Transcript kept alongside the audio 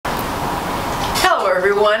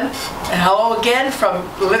everyone, and hello again from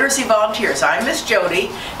Literacy Volunteers. I'm Miss Jody,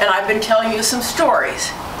 and I've been telling you some stories.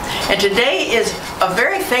 And today is a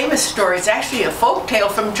very famous story. It's actually a folk tale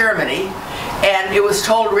from Germany, and it was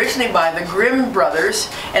told originally by the Grimm brothers,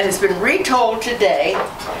 and it's been retold today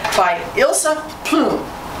by Ilse Plum.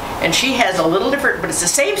 And she has a little different, but it's the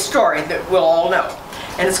same story that we'll all know.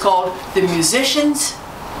 And it's called The Musicians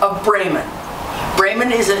of Bremen.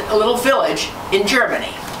 Bremen is a little village in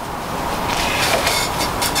Germany.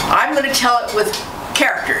 I'm going to tell it with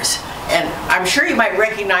characters, and I'm sure you might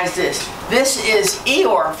recognize this. This is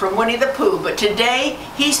Eeyore from Winnie the Pooh, but today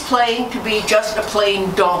he's playing to be just a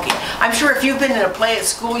plain donkey. I'm sure if you've been in a play at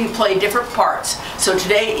school, you play different parts. So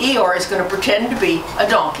today Eeyore is going to pretend to be a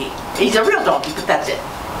donkey. He's a real donkey, but that's it.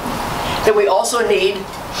 Then we also need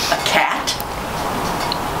a cat.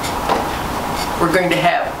 We're going to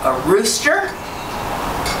have a rooster.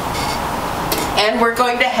 And we're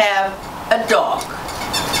going to have a dog.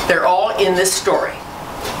 They're all in this story.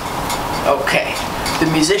 Okay,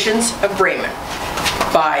 The Musicians of Bremen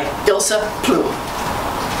by Ilse Plum.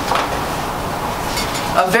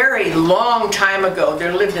 A very long time ago,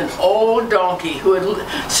 there lived an old donkey who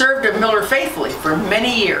had served a miller faithfully for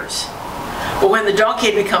many years. But when the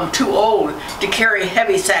donkey had become too old to carry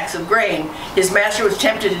heavy sacks of grain, his master was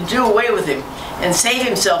tempted to do away with him and save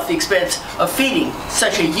himself the expense of feeding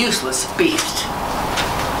such a useless beast.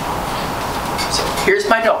 So here's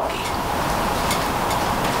my donkey.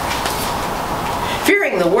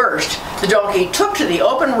 Fearing the worst, the donkey took to the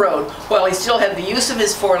open road while he still had the use of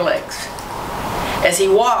his four legs. As he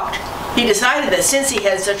walked, he decided that since he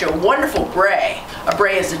had such a wonderful bray, a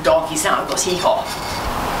bray is a donkey sound, goes hee-haw,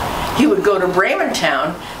 he would go to Bremen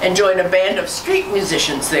town and join a band of street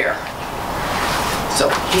musicians there. So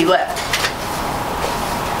he left.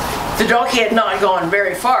 The donkey had not gone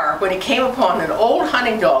very far when he came upon an old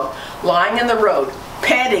hunting dog lying in the road,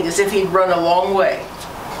 panting as if he'd run a long way.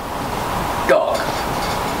 Dog.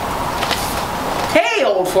 "Hey,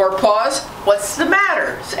 old forepaws, what's the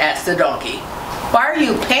matter?" asked the donkey. "Why are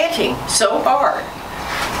you panting so hard?"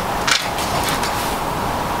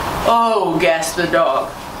 "Oh," gasped the dog,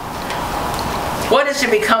 "what is to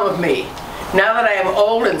become of me? Now that I am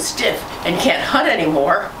old and stiff and can't hunt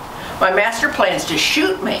anymore, my master plans to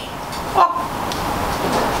shoot me. Oh.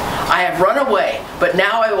 I have run away, but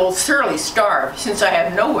now I will surely starve since I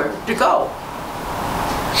have nowhere to go."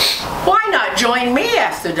 "Why not join me?"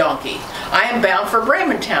 asked the donkey. "I am bound for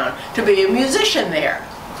Bremen town to be a musician there.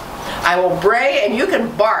 I will bray and you can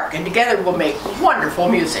bark, and together we'll make wonderful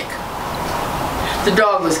music." The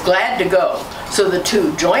dog was glad to go, so the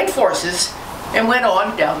two joined forces and went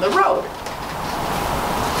on down the road.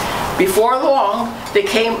 Before long, they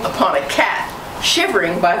came upon a cat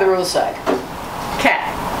shivering by the roadside. Cat.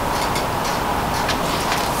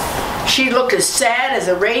 She looked as sad as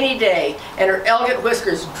a rainy day, and her elegant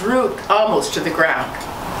whiskers drooped almost to the ground.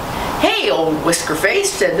 "Hey, old whisker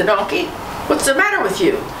face," said the donkey, "what's the matter with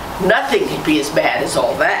you? Nothing can be as bad as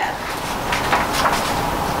all that."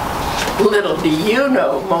 "Little do you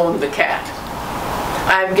know," moaned the cat.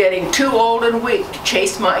 "I'm getting too old and weak to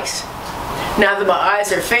chase mice. Now that my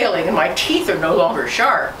eyes are failing and my teeth are no longer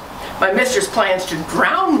sharp, my mistress plans to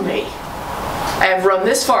drown me. I have run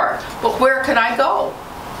this far, but where can I go?"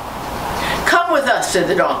 "Come with us," said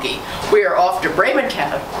the donkey. "We are off to Bremen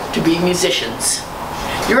town to be musicians.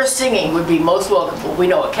 Your singing would be most welcome. We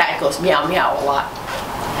know a cat goes meow meow a lot."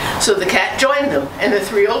 So the cat joined them, and the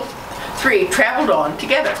three traveled on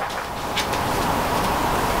together.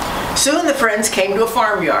 Soon the friends came to a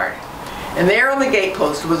farmyard, and there on the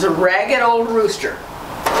gatepost was a ragged old rooster.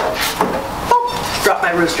 Oh, dropped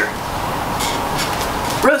my rooster.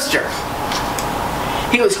 Rooster.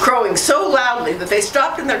 He was crowing so loudly that they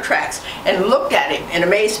stopped in their tracks and looked at him in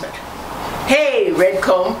amazement. "Hey,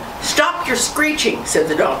 Redcomb, stop your screeching," said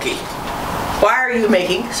the donkey. "Why are you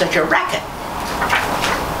making such a racket?"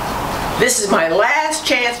 "This is my last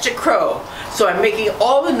chance to crow, so I'm making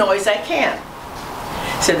all the noise I can,"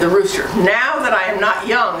 said the rooster. "Now that I am not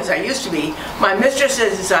young as I used to be, my mistress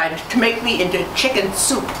has decided to make me into chicken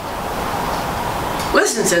soup."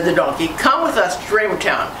 "Listen," said the donkey, "come with us to Bremen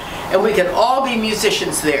town, and we can all be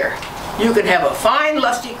musicians there. You can have a fine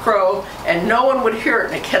lusty crow, and no one would hear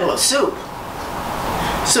it in a kettle of soup."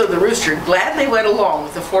 So the rooster gladly went along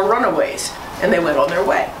with the four runaways, and they went on their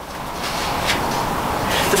way.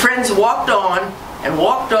 The friends walked on and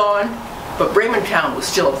walked on, but Bremen town was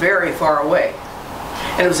still very far away,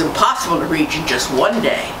 and it was impossible to reach in just one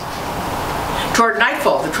day. Toward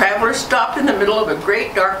nightfall, the travelers stopped in the middle of a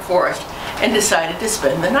great dark forest and decided to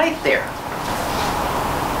spend the night there.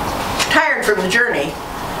 Tired from the journey,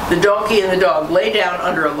 the donkey and the dog lay down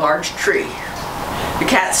under a large tree. The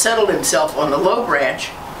cat settled himself on the low branch,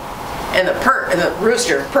 and the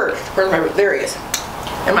rooster perched. There he is.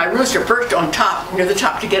 And my rooster perched on top, near the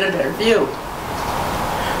top, to get a better view.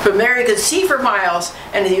 From there he could see for miles,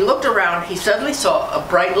 and as he looked around, he suddenly saw a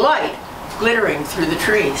bright light glittering through the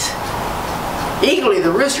trees. Eagerly,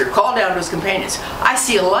 the rooster called down to his companions, "I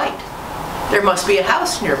see a light. There must be a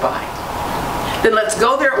house nearby." "Then let's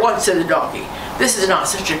go there at once," said the donkey. "This is not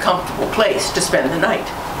such a comfortable place to spend the night."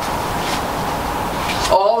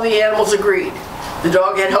 All the animals agreed. The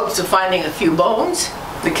dog had hopes of finding a few bones.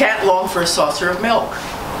 The cat longed for a saucer of milk.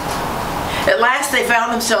 At last they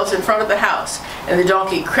found themselves in front of the house, and the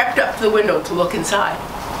donkey crept up to the window to look inside.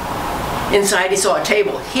 Inside he saw a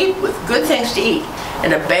table heaped with good things to eat,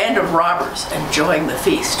 and a band of robbers enjoying the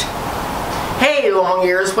feast. "Hey, Long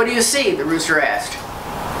Ears, what do you see?" the rooster asked.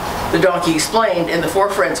 The donkey explained, and the four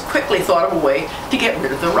friends quickly thought of a way to get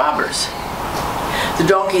rid of the robbers. The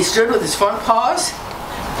donkey stood with his front paws.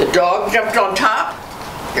 The dog jumped on top.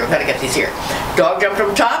 Here, we've got to get these here. Dog jumped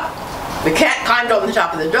on top. The cat climbed on the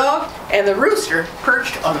top of the dog, and the rooster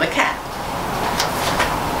perched on the cat.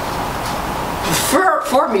 The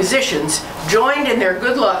four musicians joined in their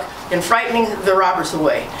good luck in frightening the robbers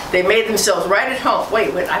away. They made themselves right at home.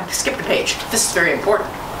 Wait, I skipped a page. This is very important,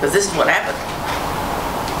 because this is what happened.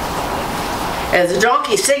 As the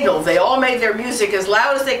donkey signaled, they all made their music as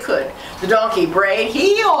loud as they could. The donkey brayed,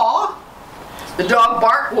 hee-haw. The dog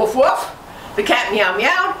barked, woof woof. The cat meow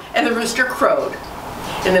meowed, and the rooster crowed.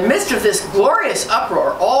 In the midst of this glorious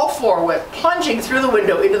uproar, all four went plunging through the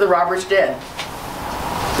window into the robbers' den.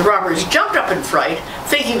 The robbers jumped up in fright,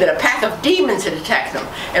 thinking that a pack of demons had attacked them,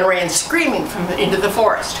 and ran screaming into the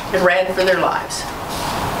forest, and ran for their lives.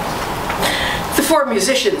 The four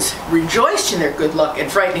musicians rejoiced in their good luck in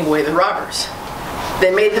frightening away the robbers.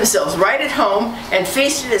 They made themselves right at home and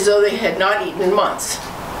feasted as though they had not eaten in months.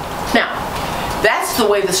 Now, that's the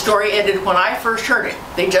way the story ended when I first heard it.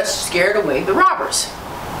 They just scared away the robbers.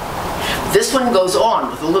 This one goes on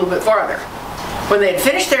with a little bit farther. When they had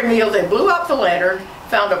finished their meal, they blew out the lantern,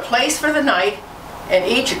 found a place for the night, and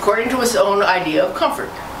each according to his own idea of comfort.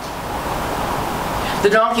 The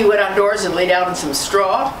donkey went outdoors and lay down in some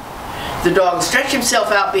straw. The dog stretched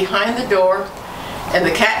himself out behind the door, and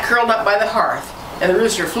the cat curled up by the hearth, and the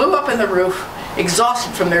rooster flew up in the roof,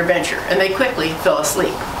 exhausted from their venture, and they quickly fell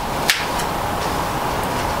asleep.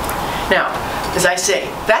 Now, as I say,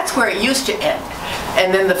 that's where it used to end.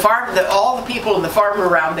 And then all the people in the farm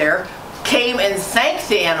around there came and thanked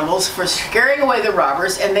the animals for scaring away the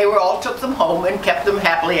robbers, and they all took them home and kept them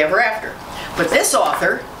happily ever after. But this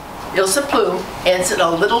author, Ilse Plume, ends in a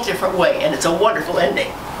little different way, and it's a wonderful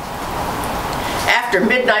ending. After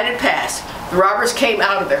midnight had passed, the robbers came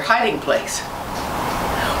out of their hiding place.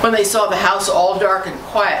 When they saw the house all dark and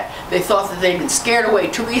quiet, they thought that they'd been scared away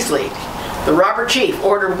too easily. The robber chief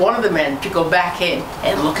ordered one of the men to go back in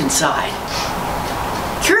and look inside.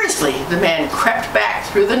 Curiously, the man crept back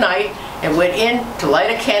through the night and went in to light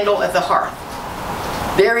a candle at the hearth.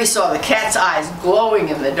 There he saw the cat's eyes glowing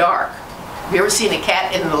in the dark. Have you ever seen a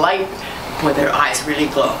cat in the light where their eyes really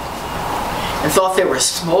glow? And thought they were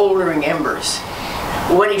smoldering embers.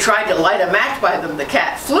 When he tried to light a match by them, the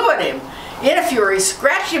cat flew at him. In a fury,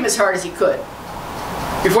 scratched him as hard as he could.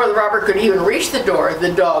 Before the robber could even reach the door,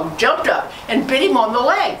 the dog jumped up and bit him on the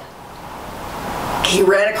leg. He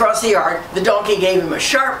ran across the yard. The donkey gave him a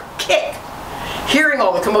sharp kick. Hearing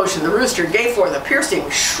all the commotion, the rooster gave forth a piercing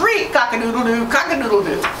shriek, cock-a-doodle-doo,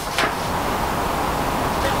 cock-a-doodle-doo.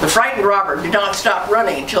 The frightened robber did not stop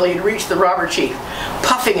running until he had reached the robber chief.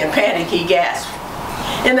 Puffing and panting, he gasped,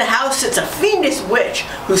 "In the house sits a fiendish witch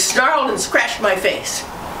who snarled and scratched my face.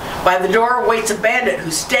 By the door waits a bandit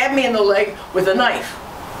who stabbed me in the leg with a knife.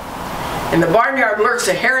 In the barnyard lurks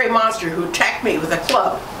a hairy monster who attacked me with a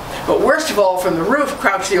club. But worst of all, from the roof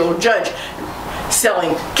crouched the old judge,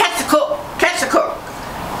 selling, 'Catch the cook! Catch the cook!'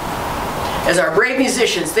 As our brave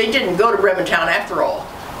musicians, they didn't go to Bremen town after all.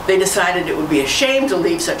 They decided it would be a shame to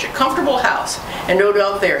leave such a comfortable house, and no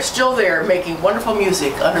doubt they are still there making wonderful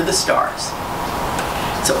music under the stars."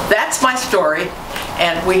 So that's my story,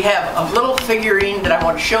 and we have a little figurine that I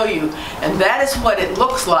want to show you, and that is what it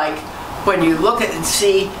looks like when you look at and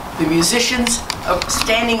see the musicians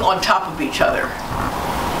standing on top of each other.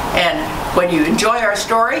 And when you enjoy our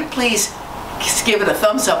story, please give it a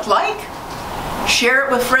thumbs up like, share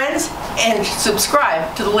it with friends, and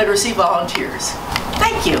subscribe to the Literacy Volunteers.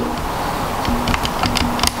 Thank you.